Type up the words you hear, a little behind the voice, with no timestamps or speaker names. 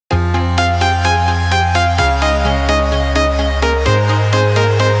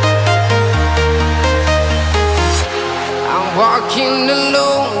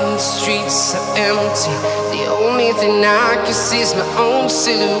and I can see my own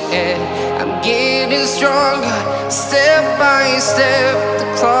silhouette. I'm getting stronger, step by step. The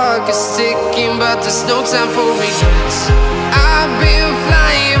clock is ticking, but there's no time for regrets. I've been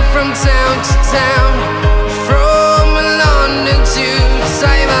flying from town to town, from London to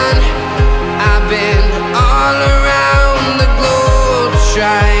Taiwan. I've been all around the globe,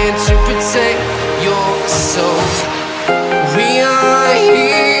 trying to protect your soul. We are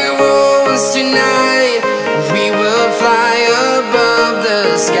heroes tonight. We will fly above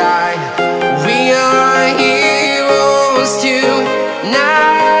the sky. We are heroes tonight.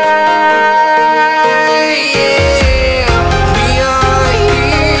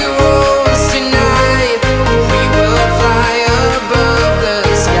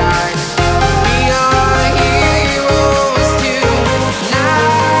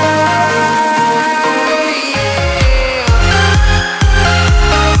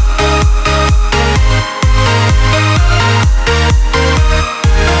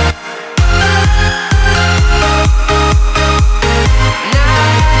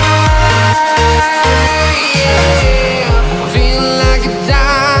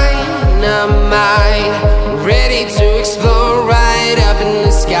 To explore right up in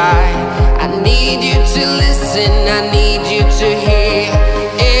the sky. I need you to listen, I need you to hear,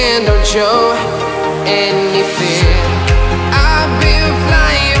 and don't show any fear. I've been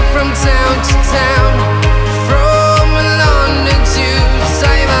flying from town to town, from London to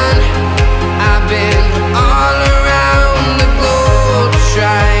Taiwan. I've been all around the globe,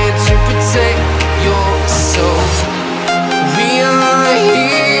 trying to protect your soul. We are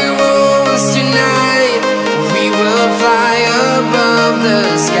heroes tonight. We will fly above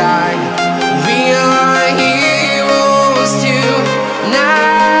the sky. We are heroes tonight.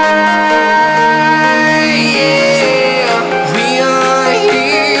 Yeah, we are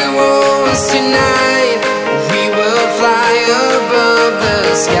heroes tonight. We will fly above the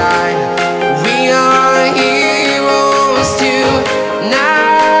sky. We are heroes tonight.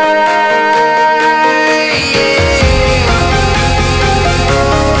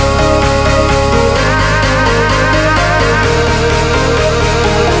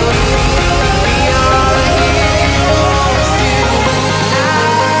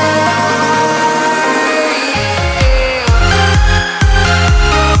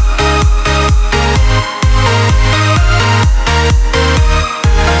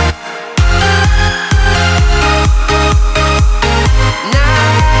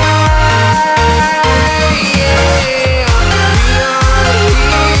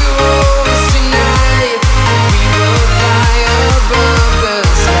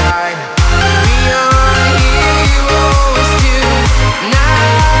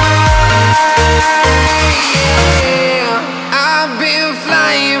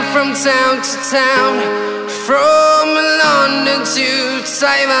 Town to town, from London to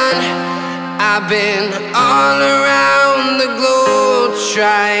Taiwan. I've been all around the globe,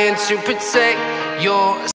 trying to protect your